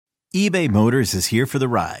eBay Motors is here for the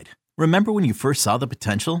ride. Remember when you first saw the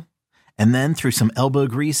potential? And then through some elbow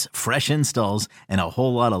grease, fresh installs, and a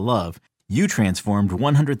whole lot of love, you transformed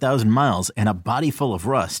 100,000 miles and a body full of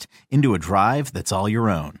rust into a drive that's all your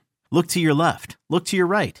own. Look to your left. Look to your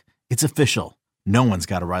right. It's official. No one's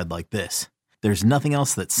got a ride like this. There's nothing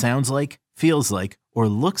else that sounds like, feels like, or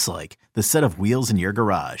looks like the set of wheels in your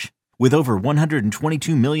garage. With over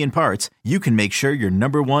 122 million parts, you can make sure your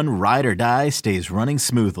number one ride or die stays running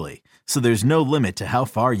smoothly. So there's no limit to how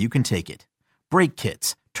far you can take it. Brake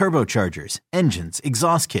kits, turbochargers, engines,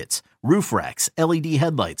 exhaust kits, roof racks, LED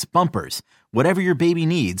headlights, bumpers, whatever your baby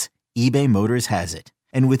needs, eBay Motors has it.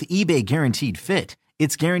 And with eBay Guaranteed Fit,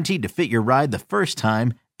 it's guaranteed to fit your ride the first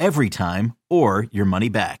time, every time, or your money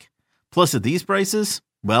back. Plus at these prices,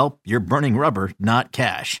 well, you're burning rubber, not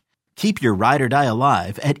cash. Keep your ride or die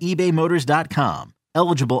alive at ebaymotors.com.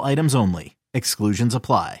 Eligible items only. Exclusions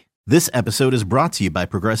apply. This episode is brought to you by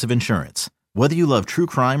Progressive Insurance. Whether you love true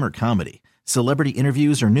crime or comedy, celebrity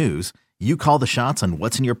interviews or news, you call the shots on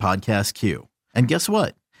what's in your podcast queue. And guess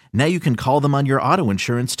what? Now you can call them on your auto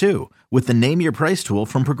insurance too with the Name Your Price tool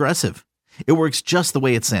from Progressive. It works just the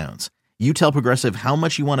way it sounds. You tell Progressive how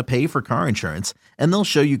much you want to pay for car insurance, and they'll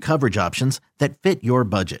show you coverage options that fit your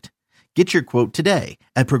budget. Get your quote today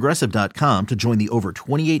at Progressive.com to join the over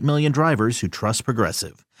 28 million drivers who trust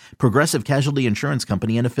Progressive. Progressive Casualty Insurance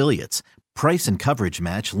Company and Affiliates. Price and coverage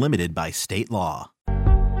match limited by state law.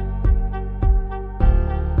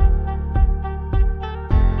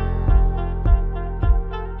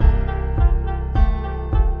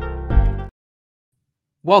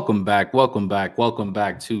 Welcome back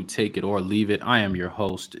to Take It or Leave It. I am your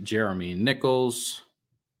host, Jeremy Nichols.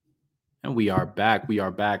 And we are back.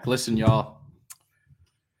 Listen, y'all.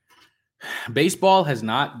 Baseball has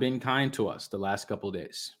not been kind to us the last couple of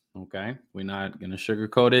days. Okay. We're not going to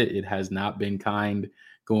sugarcoat it. It has not been kind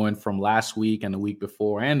going from last week and the week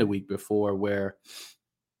before where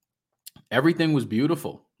everything was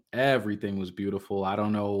beautiful. Everything was beautiful. I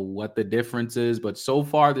don't know what the difference is, but so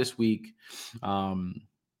far this week,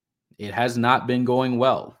 it has not been going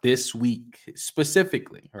well this week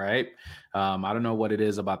specifically, right? I don't know what it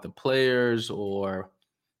is about the players or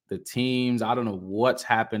the teams. I don't know what's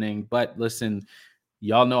happening, but listen,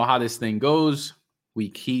 y'all know how this thing goes. We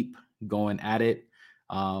keep going at it,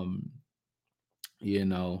 and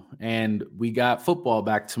we got football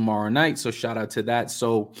back tomorrow night. So shout out to that.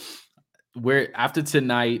 So after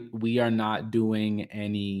tonight, we are not doing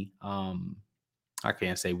any, I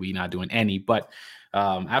can't say we not doing any, but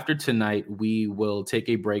after tonight, we will take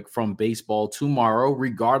a break from baseball tomorrow,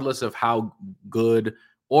 regardless of how good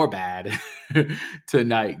or bad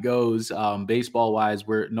tonight goes. Baseball wise,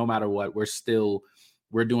 no matter what,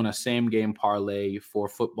 we're doing a same game parlay for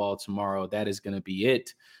football tomorrow. That is going to be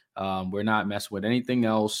it. We're not messing with anything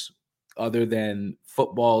else other than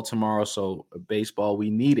football tomorrow. So baseball, we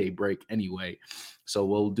need a break anyway. So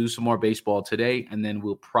we'll do some more baseball today, and then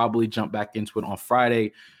we'll probably jump back into it on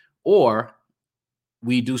Friday, or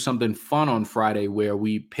we do something fun on Friday where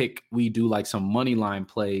we do like some money line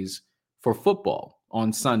plays for football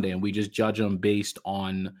on Sunday, and we just judge them based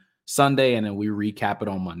on Sunday, and then we recap it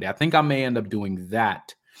on Monday. I think I may end up doing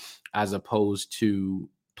that as opposed to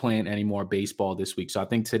playing any more baseball this week. So I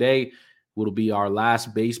think today will be our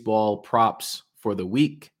last baseball props for the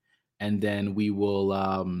week, and then we will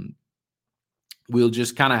we'll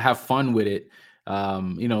just kind of have fun with it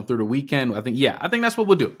through the weekend. I think that's what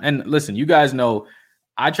we'll do. And listen, you guys know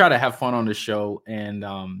I try to have fun on the show, and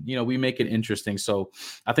we make it interesting. So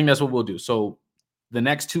I think that's what we'll do. So the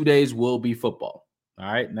next 2 days will be football.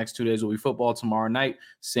 All right. Next 2 days will be football. Tomorrow night,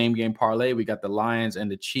 same game parlay. We got the Lions and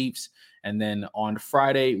the Chiefs. And then on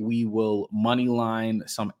Friday, we will money line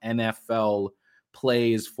some NFL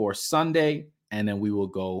plays for Sunday, and then we will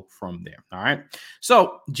go from there. All right.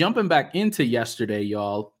 So jumping back into yesterday,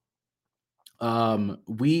 y'all. I'll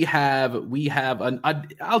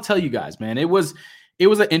tell you guys, man, it was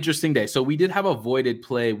an interesting day. So we did have a voided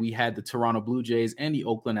play. We had the Toronto Blue Jays and the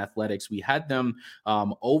Oakland Athletics. We had them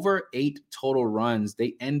over 8 total runs.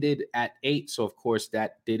 They ended at 8. So, of course,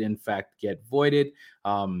 that did, in fact, get voided.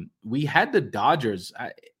 We had the Dodgers.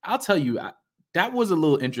 I'll tell you, that was a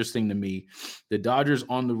little interesting to me. The Dodgers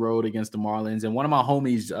on the road against the Marlins. And one of my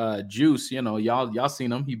homies, Juice, y'all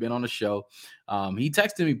seen him. He's been on the show. He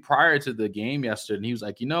texted me prior to the game yesterday, and he was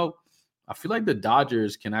like, I feel like the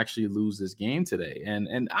Dodgers can actually lose this game today.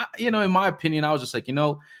 And I, in my opinion, I was just like,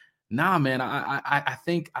 nah, man, I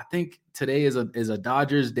think today is a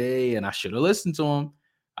Dodgers day, and I should have listened to him.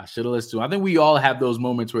 I should have listened to him. I think we all have those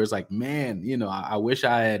moments where it's like, man, I wish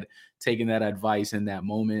I had taken that advice in that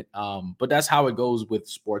moment. But that's how it goes with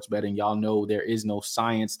sports betting. Y'all know there is no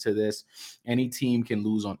science to this. Any team can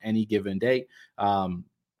lose on any given day.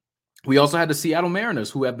 We also had the Seattle Mariners,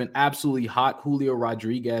 who have been absolutely hot. Julio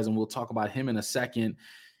Rodriguez, and we'll talk about him in a second.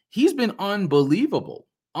 He's been unbelievable.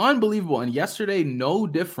 Unbelievable. And yesterday, no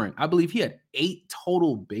different. I believe he had 8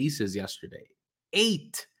 total bases yesterday.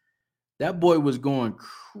 8. That boy was going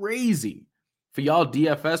crazy. For y'all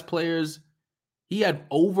DFS players, he had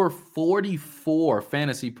over 44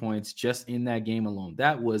 fantasy points just in that game alone.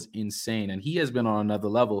 That was insane. And he has been on another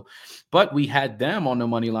level. But we had them on the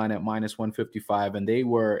money line at minus 155, and they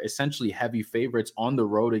were essentially heavy favorites on the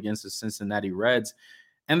road against the Cincinnati Reds.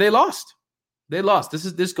 And they lost. They lost.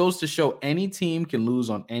 This goes to show any team can lose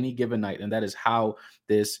on any given night. And that is how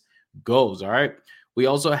this goes. All right. We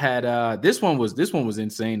also had this one was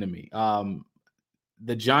insane to me.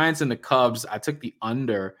 The Giants and the Cubs, I took the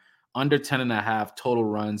under 10.5 total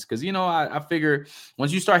runs. Cause I figure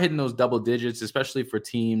once you start hitting those double digits, especially for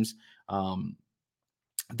teams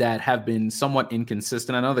that have been somewhat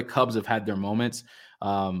inconsistent. I know the Cubs have had their moments,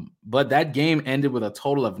 but that game ended with a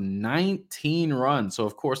total of 19 runs. So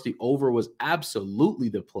of course the over was absolutely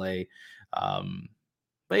the play.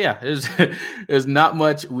 But yeah, there's not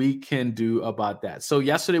much we can do about that. So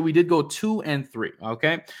yesterday we did go 2 and 3.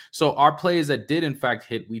 Okay. So our plays that did in fact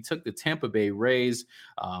hit, we took the Tampa Bay Rays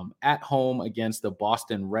at home against the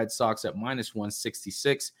Boston Red Sox at minus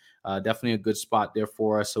 166. Definitely a good spot there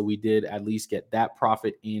for us. So we did at least get that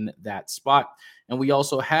profit in that spot. And we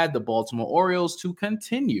also had the Baltimore Orioles to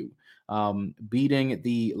continue beating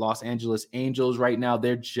the Los Angeles Angels. Right now,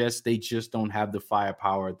 they just don't have the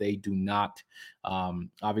firepower. They do not.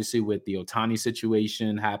 Obviously, with the Ohtani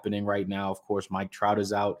situation happening right now, of course, Mike Trout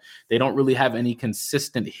is out. They don't really have any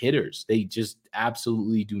consistent hitters. They just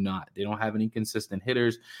absolutely do not. They don't have any consistent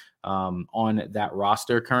hitters on that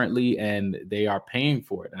roster currently, and they are paying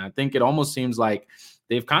for it. And I think it almost seems like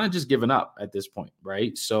they've kind of just given up at this point,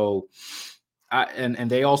 right? So, and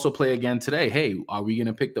they also play again today. Hey, are we going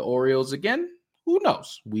to pick the Orioles again? Who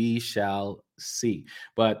knows? We shall see.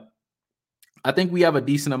 But I think we have a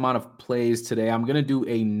decent amount of plays today. I'm going to do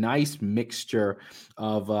a nice mixture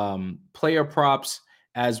of player props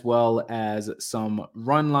as well as some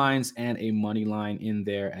run lines and a money line in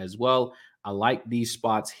there as well. I like these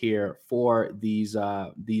spots here for these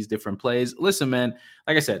different plays. Listen, man,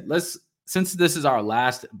 like I said, since this is our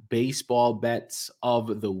last baseball bets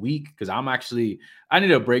of the week, because I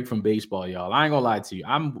need a break from baseball, y'all. I ain't gonna lie to you.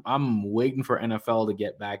 I'm waiting for NFL to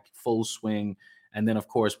get back full swing. And then, of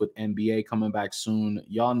course, with NBA coming back soon,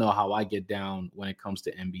 y'all know how I get down when it comes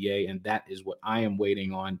to NBA, and that is what I am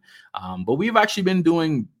waiting on. But we've actually been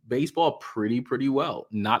doing baseball pretty well.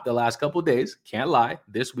 Not the last couple of days, can't lie.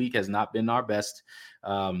 This week has not been our best.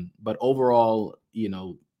 But overall,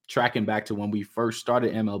 tracking back to when we first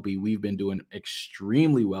started MLB, we've been doing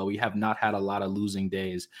extremely well. We have not had a lot of losing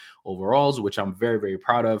days overall, which I'm very, very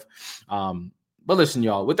proud of. But listen,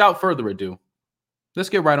 y'all, without further ado, let's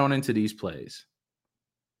get right on into these plays.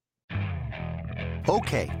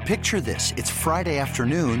 Okay, picture this. It's Friday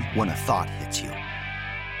afternoon when a thought hits you.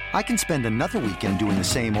 I can spend another weekend doing the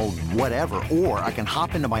same old whatever, or I can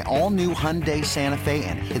hop into my all-new Hyundai Santa Fe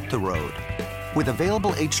and hit the road. With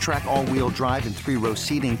available H-Track all-wheel drive and 3-row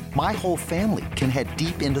seating, my whole family can head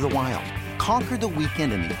deep into the wild. Conquer the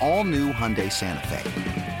weekend in the all-new Hyundai Santa Fe.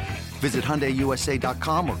 Visit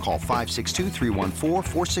HyundaiUSA.com or call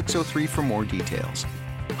 562-314-4603 for more details.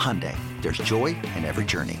 Hyundai, there's joy in every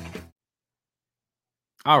journey.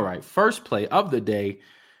 All right, first play of the day.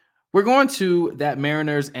 We're going to that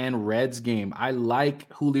Mariners and Reds game. I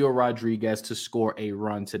like Julio Rodriguez to score a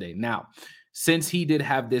run today. Now, since he did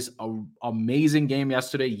have this amazing game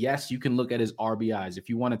yesterday, yes, you can look at his RBIs. If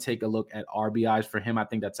you want to take a look at RBIs for him, I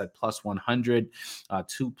think that's at plus 100,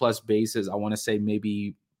 2+ bases. I want to say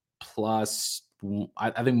maybe plus,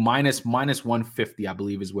 I think minus 150, I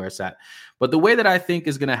believe is where it's at. But the way that I think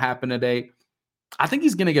is going to happen today, I think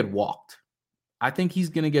he's going to get walked.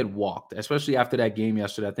 Especially after that game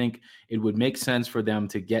yesterday. I think it would make sense for them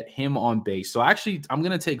to get him on base. So actually, I'm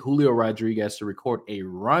going to take Julio Rodriguez to record a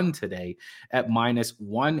run today at minus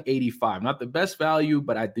 185. Not the best value,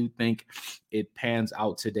 but I do think it pans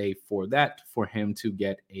out today for him to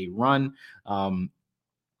get a run. And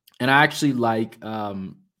I actually like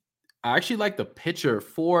the pitcher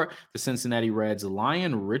for the Cincinnati Reds,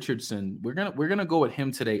 Lyon Richardson. We're gonna go with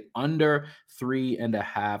him today under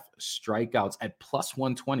 3.5 strikeouts at plus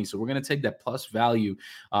 120. So we're gonna take that plus value.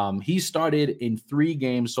 He started in 3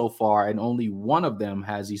 games so far, and only one of them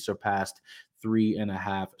has he surpassed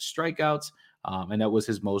 3.5 strikeouts. And that was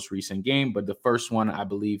his most recent game. But the first one, I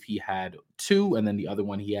believe he had 2, and then the other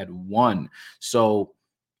one he had 1. So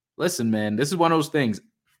listen, man, this is one of those things,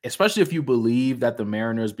 especially if you believe that the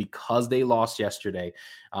Mariners, because they lost yesterday,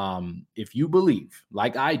 if you believe,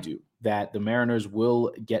 like I do, that the Mariners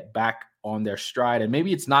will get back on their stride, and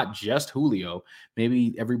maybe it's not just Julio,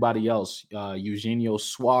 maybe everybody else, Eugenio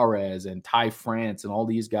Suarez and Ty France and all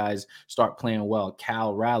these guys start playing well,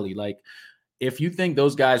 Cal Raleigh, like, if you think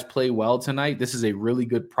those guys play well tonight, this is a really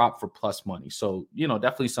good prop for plus money. So,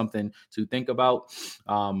 definitely something to think about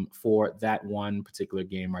for that one particular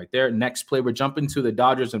game right there. Next play, we're jumping to the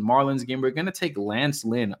Dodgers and Marlins game. We're going to take Lance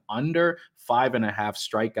Lynn under 5.5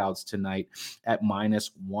 strikeouts tonight at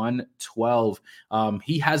 -112.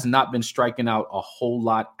 He has not been striking out a whole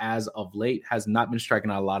lot as of late, has not been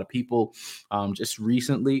striking out a lot of people just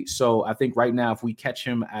recently. So I think right now, if we catch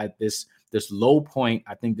him at this low point,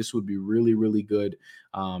 I think this would be really, really good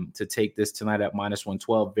to take this tonight at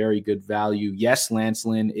 -112. Very good value. Yes, Lance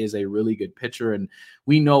Lynn is a really good pitcher, and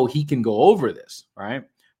we know he can go over this, right?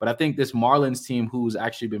 But I think this Marlins team, who's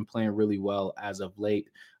actually been playing really well as of late,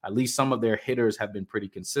 at least some of their hitters have been pretty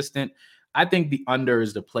consistent. I think the under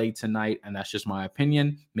is the play tonight, and that's just my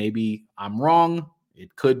opinion. Maybe I'm wrong.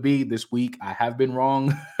 It could be this week. I have been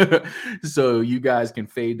wrong. So you guys can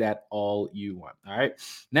fade that all you want. All right.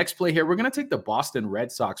 Next play here. We're going to take the Boston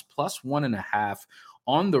Red Sox +1.5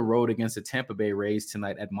 on the road against the Tampa Bay Rays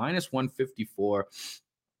tonight at -154.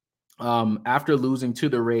 After losing to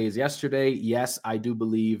the Rays yesterday, yes, I do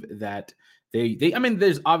believe that I mean,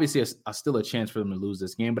 there's obviously still a chance for them to lose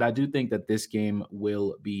this game, but I do think that this game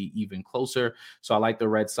will be even closer. So I like the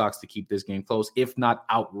Red Sox to keep this game close, if not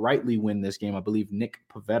outrightly win this game. I believe Nick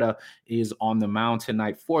Pivetta is on the mound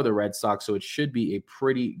tonight for the Red Sox, so it should be a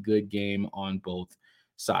pretty good game on both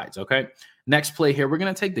sides, okay? Next play here, we're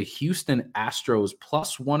going to take the Houston Astros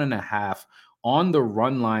 +1.5 on the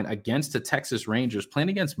run line against the Texas Rangers, playing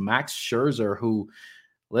against Max Scherzer, who,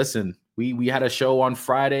 listen, we had a show on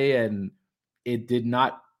Friday, and it did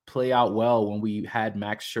not play out well when we had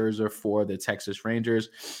Max Scherzer for the Texas Rangers.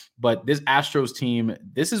 But this Astros team,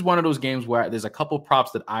 this is one of those games where there's a couple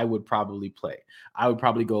props that I would probably play. I would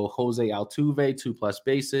probably go Jose Altuve, 2+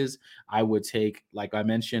 bases. I would take, like I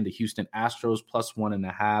mentioned, the Houston Astros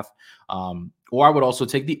 +1.5. Or I would also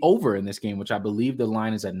take the over in this game, which I believe the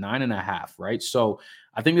line is at 9.5, right? So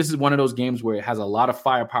I think this is one of those games where it has a lot of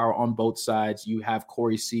firepower on both sides. You have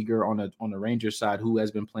Corey Seager on the Rangers side, who has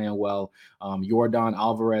been playing well. Yordan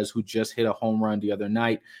Alvarez, who just hit a home run the other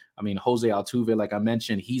night. I mean, Jose Altuve, like I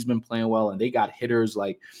mentioned, he's been playing well, and they got hitters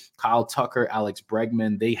like Kyle Tucker, Alex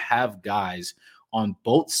Bregman. They have guys on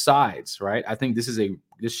both sides, right? I think this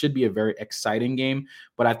should be a very exciting game,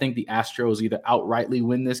 but I think the Astros either outrightly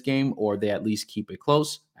win this game or they at least keep it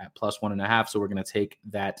close at +1.5. So we're going to take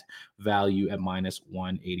that value at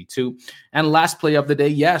 -182. And last play of the day,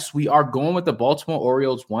 yes, we are going with the Baltimore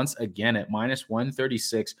Orioles once again at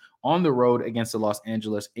 -136 on the road against the Los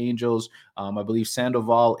Angeles Angels. I believe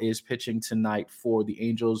Sandoval is pitching tonight for the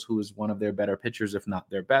Angels, who is one of their better pitchers, if not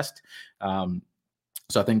their best.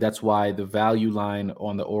 So I think that's why the value line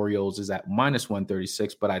on the Orioles is at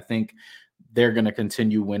 -136, but I think they're going to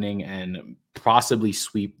continue winning and possibly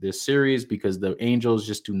sweep this series because the Angels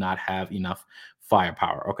just do not have enough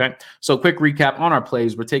firepower. Okay. So quick recap on our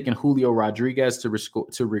plays. We're taking Julio Rodriguez to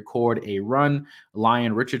record a run,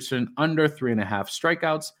 Lyon Richardson under 3.5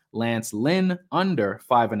 strikeouts, Lance Lynn under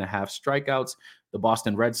 5.5 strikeouts, the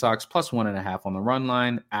Boston Red Sox +1.5 on the run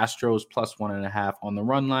line, Astros +1.5 on the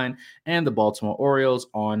run line, and the Baltimore Orioles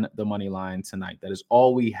on the money line tonight. That is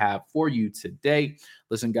all we have for you today.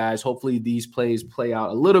 Listen, guys, hopefully these plays play out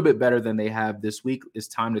a little bit better than they have this week. It's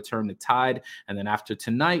time to turn the tide. And then after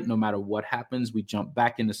tonight, no matter what happens, we jump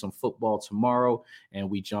back into some football tomorrow, and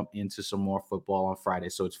we jump into some more football on Friday.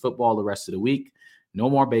 So it's football the rest of the week. No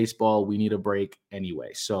more baseball. We need a break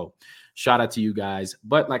anyway. So shout out to you guys.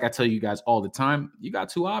 But like I tell you guys all the time, you got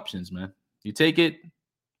 2 options, man. You take it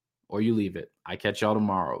or you leave it. I catch y'all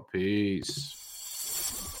tomorrow. Peace.